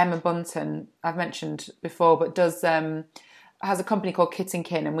 Emma Bunton, I've mentioned before, but has a company called Kit and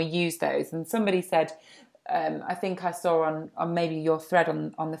Kin, and we use those. And somebody said, I think I saw on maybe your thread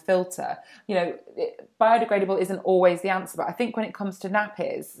on the filter, you know, biodegradable isn't always the answer, but I think when it comes to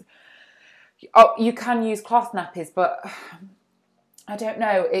nappies, you can use cloth nappies, but I don't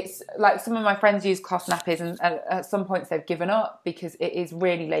know. It's like some of my friends use cloth nappies, and at some points they've given up because it is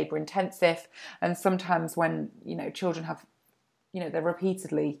really labour intensive. And sometimes when, you know, children have, you know, they're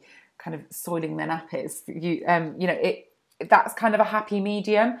repeatedly kind of soiling their nappies, you know, that's kind of a happy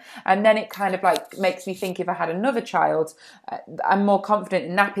medium. And then it kind of like makes me think if I had another child, I'm more confident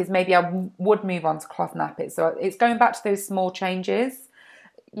in nappies. Maybe I would move on to cloth nappies. So it's going back to those small changes.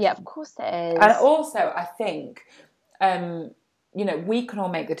 Yeah, of course it is. And also, I think, you know, we can all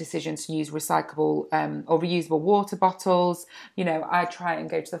make the decisions to use recyclable or reusable water bottles. You know, I try and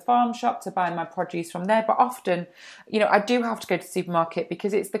go to the farm shop to buy my produce from there. But often, you know, I do have to go to the supermarket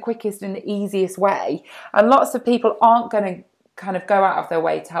because it's the quickest and the easiest way. And lots of people aren't going to kind of go out of their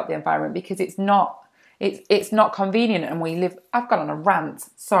way to help the environment because it's not it's not convenient, and I've gone on a rant,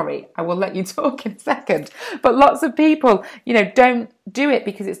 sorry, I will let you talk in a second, but lots of people, don't do it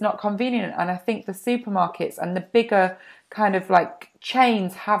because it's not convenient. And I think the supermarkets and the bigger kind of like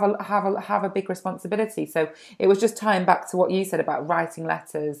chains have a big responsibility. So it was just tying back to what you said about writing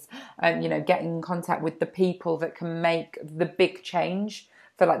letters and getting in contact with the people that can make the big change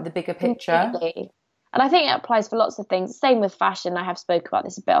for like the bigger picture. Completely. And I think it applies for lots of things. Same with fashion. I have spoke about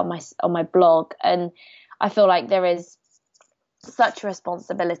this a bit on my blog, and I feel like there is such a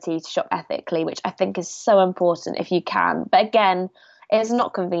responsibility to shop ethically, which I think is so important if you can. But again, it's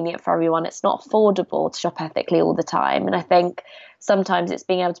not convenient for everyone. It's not affordable to shop ethically all the time. And I think sometimes it's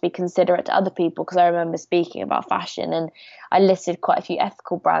being able to be considerate to other people, because I remember speaking about fashion and I listed quite a few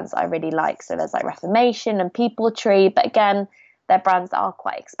ethical brands that I really like. So there's like Reformation and People Tree, but again, they're brands that are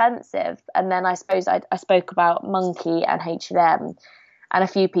quite expensive. And then I suppose I spoke about Monkey and H&M, and a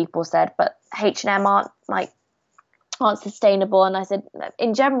few people said, but H&M aren't sustainable. And I said,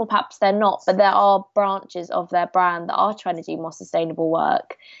 in general, perhaps they're not, but there are branches of their brand that are trying to do more sustainable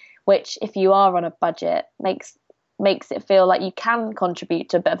work, which if you are on a budget makes it feel like you can contribute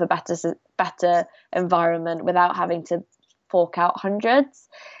to a bit of a better environment without having to fork out hundreds.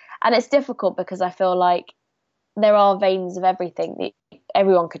 And it's difficult because I feel like there are veins of everything that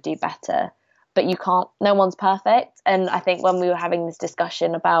everyone could do better, but no one's perfect. And I think when we were having this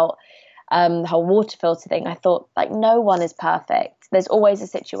discussion about the whole water filter thing, I thought, like, no one is perfect. There's always a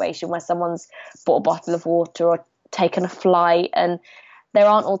situation where someone's bought a bottle of water or taken a flight, and there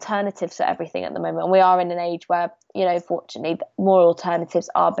aren't alternatives for everything at the moment. And we are in an age where, fortunately, more alternatives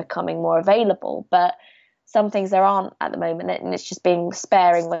are becoming more available, but some things there aren't at the moment, and it's just being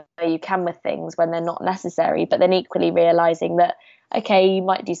sparing where you can with things when they're not necessary, but then equally realising that, okay, you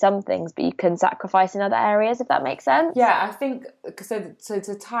might do some things, but you can sacrifice in other areas, if that makes sense. Yeah, I think, so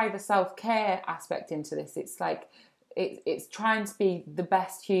to tie the self-care aspect into this, it's like, it's trying to be the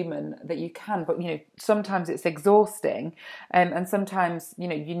best human that you can, but sometimes it's exhausting, and sometimes you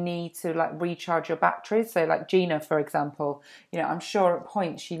need to like recharge your batteries. So like Gina, for example, I'm sure at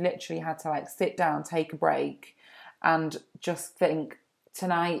points she literally had to like sit down, take a break, and just think,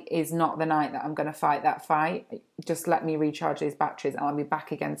 tonight is not the night that I'm going to fight that fight. Just let me recharge these batteries and I'll be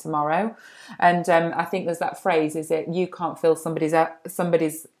back again tomorrow. And I think there's that phrase, is it, you can't fill somebody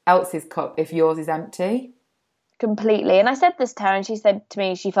else's cup if yours is empty. Completely. And I said this to her, and she said to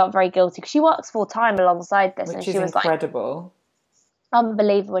me she felt very guilty because she works full time alongside this, which and she was incredible.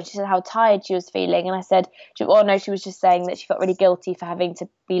 Unbelievable. And she said how tired she was feeling, and I said, she was just saying that she felt really guilty for having to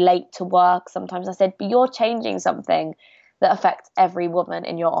be late to work sometimes. I said, but you're changing something that affects every woman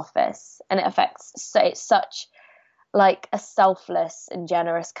in your office, and it's such like a selfless and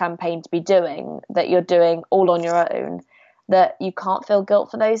generous campaign to be doing, that you're doing all on your own, that you can't feel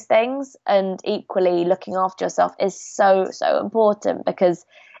guilt for those things. And equally, looking after yourself is so, so important, because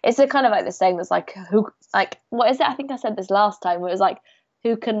it's a kind of like the saying that's like, what is it? I think I said this last time, where it was like,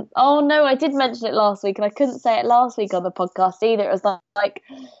 oh no, I did mention it last week and I couldn't say it last week on the podcast either. It was like,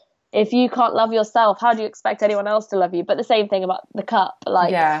 if you can't love yourself, how do you expect anyone else to love you? But the same thing about the cup.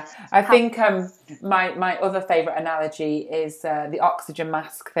 Yeah, I think my other favourite analogy is the oxygen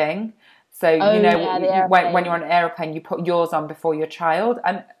mask thing. So, when you're on an aeroplane, you put yours on before your child.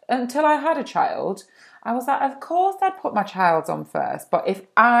 And until I had a child, I was like, of course I'd put my child's on first. But if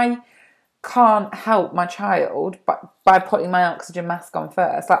I can't help my child by putting my oxygen mask on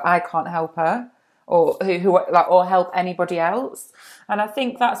first, like, I can't help her or or help anybody else. And I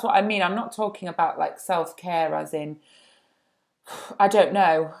think that's what I mean. I'm not talking about like self-care as in, I don't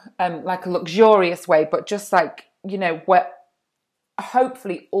know, like a luxurious way, but just like, we're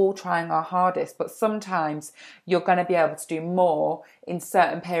hopefully all trying our hardest, but sometimes you're going to be able to do more in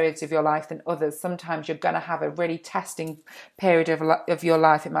certain periods of your life than others. Sometimes you're going to have a really testing period of your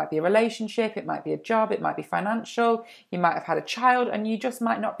life. It might be a relationship, it might be a job, it might be financial, you might have had a child, and you just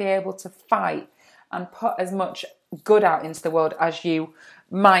might not be able to fight and put as much good out into the world as you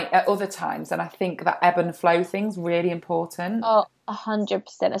might at other times. And I think that ebb and flow thing's really important. Oh, 100%,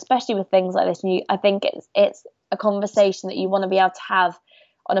 especially with things like this. I think it's a conversation that you want to be able to have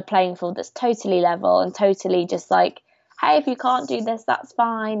on a playing field that's totally level and totally just like, hey, if you can't do this, that's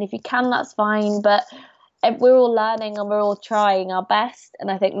fine. If you can, that's fine. But we're all learning and we're all trying our best.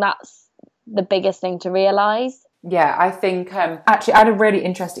 And I think that's the biggest thing to realise. Yeah, I think actually I had a really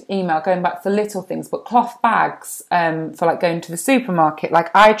interesting email going back to little things, but cloth bags for like going to the supermarket.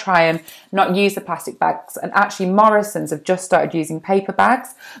 Like, I try and not use the plastic bags, and actually Morrison's have just started using paper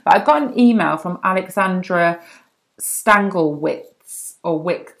bags. But I got an email from Alexandra Stanglewitz, Wicts or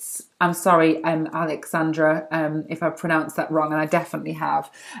Wicts. I'm sorry, Alexandra, if I pronounced that wrong, and I definitely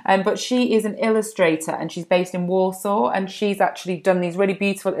have. But she is an illustrator, and she's based in Warsaw, and she's actually done these really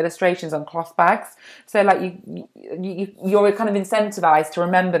beautiful illustrations on cloth bags. So, like, you're kind of incentivized to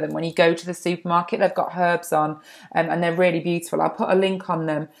remember them when you go to the supermarket. They've got herbs on, and they're really beautiful. I'll put a link on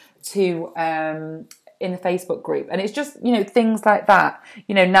them to in the Facebook group. And it's just, things like that.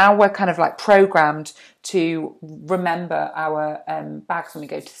 Now we're kind of like programmed to remember our bags when we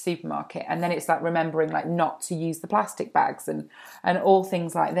go to the supermarket. And then it's like remembering like not to use the plastic bags and all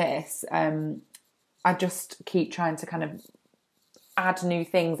things like this. I just keep trying to kind of add new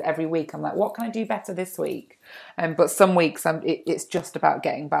things every week. I'm like, what can I do better this week? But some weeks it's just about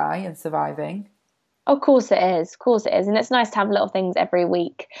getting by and surviving. Of course it is. Of course it is. And it's nice to have little things every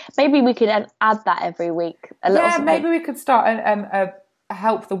week. Maybe we could add that every week. Maybe we could start a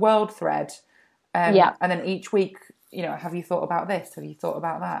Help the World thread. And then each week, have you thought about this? Have you thought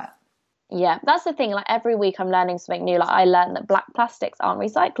about that? Yeah, that's the thing. Like every week I'm learning something new. Like I learned that black plastics aren't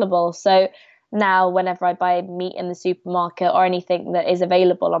recyclable. So now whenever I buy meat in the supermarket or anything that is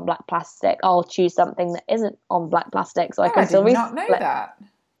available on black plastic, I'll choose something that isn't on black plastic so I can still recycle. I did not know that.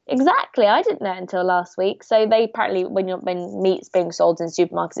 Exactly, I didn't know until last week. So they apparently, when meat's being sold in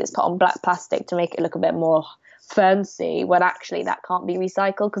supermarkets, it's put on black plastic to make it look a bit more fancy, when actually that can't be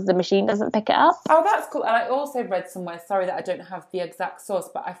recycled because the machine doesn't pick it up. Oh, that's cool. And I also read somewhere, sorry that I don't have the exact source,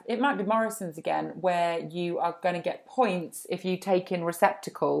 but it might be Morrison's again, where you are going to get points if you take in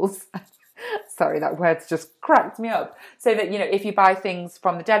receptacles. Sorry, that word's just cracked me up. So that, if you buy things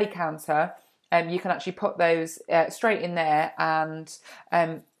from the deli counter, you can actually put those straight in there and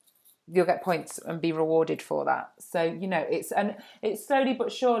you'll get points and be rewarded for that. So, it's slowly but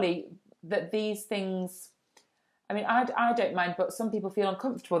surely that these things, I mean, I don't mind, but some people feel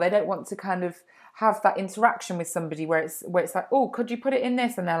uncomfortable. They don't want to kind of have that interaction with somebody where it's like, oh, could you put it in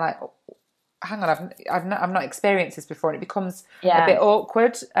this? And they're like, oh, hang on, I've not experienced this before. And it becomes a bit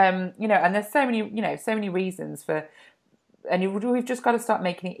awkward, and there's so many reasons for, and we've just got to start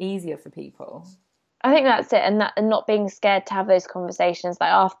making it easier for people. I think that's it. And not being scared to have those conversations.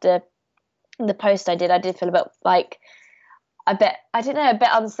 Like after the post I did feel a bit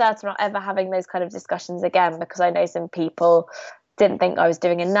uncertain about ever having those kind of discussions again, because I know some people didn't think I was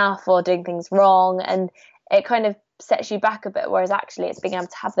doing enough or doing things wrong, and it kind of sets you back a bit, whereas actually it's being able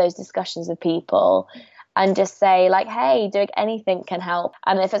to have those discussions with people and just say like, hey, doing anything can help.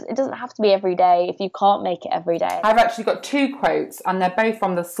 And if it doesn't have to be every day, if you can't make it every day. I've actually got 2 quotes, and they're both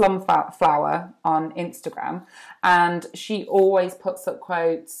from the Slum Flower on Instagram, and she always puts up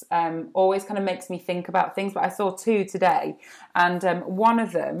quotes, always kind of makes me think about things, but I saw 2 today, and one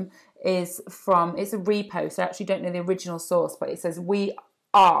of them is it's a repost. I actually don't know the original source, but it says, "We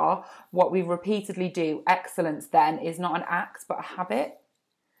are what we repeatedly do. Excellence then is not an act but a habit."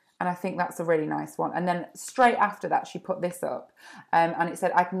 And I think that's a really nice one. And then straight after that, she put this up. And it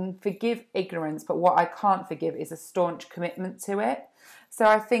said, "I can forgive ignorance, but what I can't forgive is a staunch commitment to it." So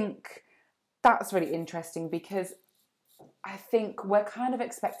I think that's really interesting, because I think we're kind of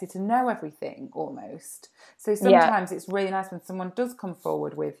expected to know everything almost. So sometimes it's really nice when someone does come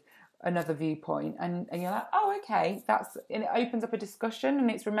forward with another viewpoint, and you're like, oh, okay, and it opens up a discussion, and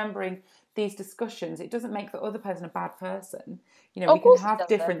it's remembering these discussions. It doesn't make the other person a bad person. We can have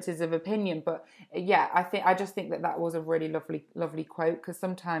differences of opinion, but I just think that was a really lovely quote, because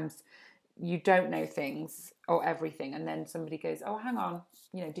sometimes you don't know things or everything, and then somebody goes, oh, hang on,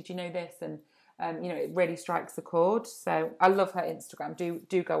 did you know this? And it really strikes a chord. So I love her Instagram.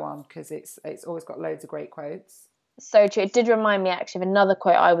 Do go on, because it's always got loads of great quotes. So true. It did remind me actually of another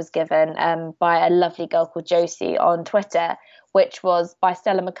quote I was given by a lovely girl called Josie on Twitter, which was by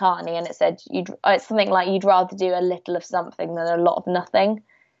Stella McCartney, and it said, it's something like, "You'd rather do a little of something than a lot of nothing."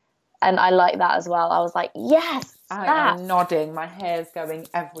 And I like that as well. I was like, yes, I am nodding. My hair's going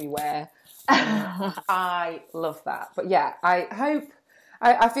everywhere. I love that. But yeah,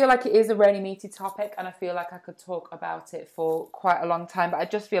 I feel like it is a really meaty topic, and I feel like I could talk about it for quite a long time, but I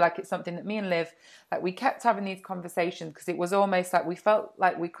just feel like it's something that me and Liv, like, we kept having these conversations, because it was almost like we felt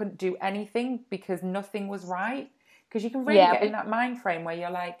like we couldn't do anything because nothing was right. Because you can really get in that mind frame where you're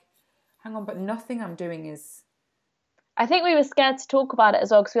like, hang on, but nothing I'm doing is... I think we were scared to talk about it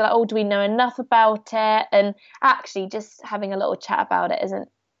as well, because we were like, oh, do we know enough about it? And actually just having a little chat about it isn't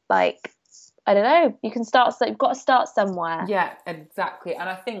like... I don't know. You've got to start somewhere. Yeah, exactly. And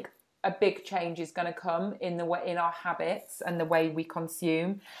I think a big change is going to come in our habits and the way we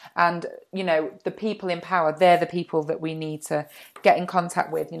consume. And, the people in power, they're the people that we need to get in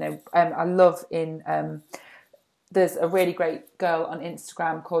contact with. I love there's a really great girl on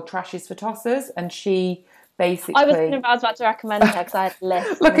Instagram called Trashes for Tossers, and she basically. I was about to recommend her because I had a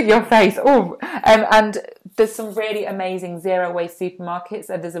list. Look at your face. Oh, and there's some really amazing zero waste supermarkets.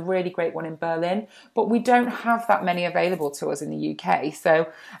 There's a really great one in Berlin, but we don't have that many available to us in the UK. So,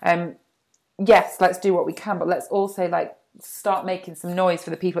 yes, let's do what we can, but let's also like start making some noise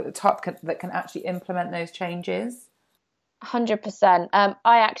for the people at the top that can actually implement those changes. 100%. I'm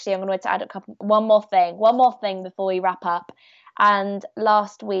going to add one more thing before we wrap up. And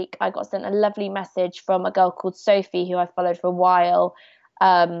last week I got sent a lovely message from a girl called Sophie, who I followed for a while.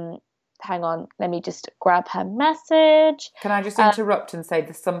 Hang on, let me just grab her message. Can I just interrupt and say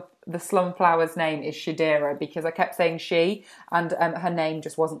the Slumflower's name is Shadira, because I kept saying she, and her name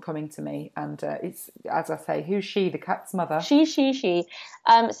just wasn't coming to me. And it's, as I say, who's she? The cat's mother. She.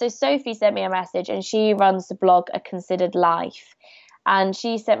 So Sophie sent me a message, and she runs the blog A Considered Life. And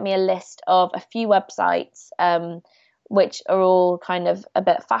she sent me a list of a few websites, which are all kind of a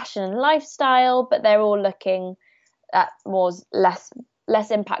bit fashion and lifestyle, but they're all looking at less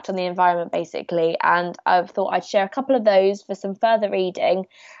impact on the environment, basically. And I've thought I'd share a couple of those for some further reading.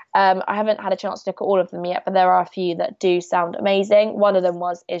 I haven't had a chance to look at all of them yet, but there are a few that do sound amazing. One of them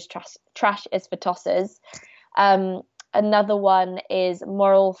is Trash is for Tossers. Another one is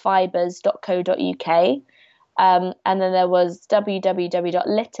moralfibers.co.uk. And then there was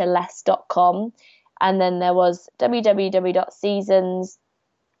www.litterless.com. And then there was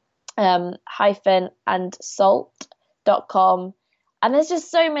www.seasons-and-salt.com. And there's just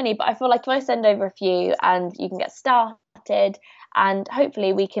so many, but I feel like if I send over a few and you can get started, and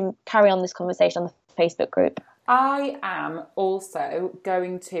hopefully we can carry on this conversation on the Facebook group. I am also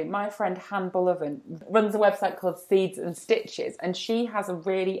going to, my friend Han Bullivan runs a website called Seeds and Stitches, and she has a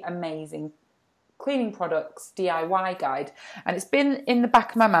really amazing cleaning products DIY guide, and it's been in the back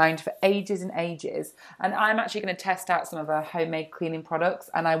of my mind for ages and ages, and I'm actually going to test out some of her homemade cleaning products,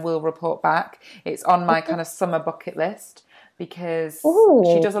 and I will report back. It's on my kind of summer bucket list, because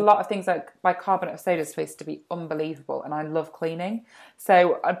she does a lot of things like bicarbonate of soda is supposed to be unbelievable, and I love cleaning.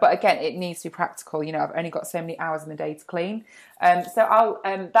 So, but again, it needs to be practical. You know, I've only got so many hours in the day to clean. So I'll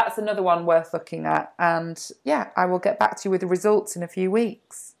that's another one worth looking at, and yeah, I will get back to you with the results in a few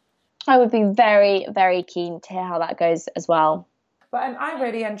weeks. I would be very, very keen to hear how that goes as well. But I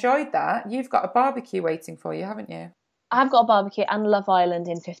really enjoyed that. You've got a barbecue waiting for you, haven't you? I've got a barbecue and Love Island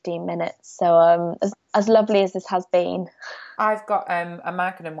in 15 minutes. So as lovely as this has been. I've got a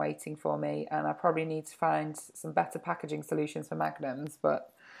Magnum waiting for me, and I probably need to find some better packaging solutions for Magnums.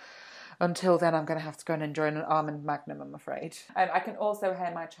 But until then, I'm going to have to go and enjoy an almond Magnum, I'm afraid. I can also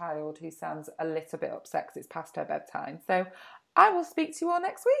hear my child, who sounds a little bit upset because it's past her bedtime. So I will speak to you all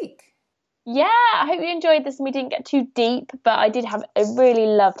next week. Yeah, I hope you enjoyed this and we didn't get too deep, but I really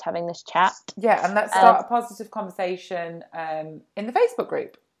loved having this chat. Yeah, and let's start a positive conversation in the Facebook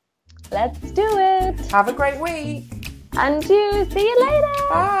group. Let's do it. Have a great week. And you. See you later.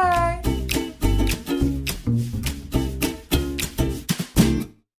 Bye.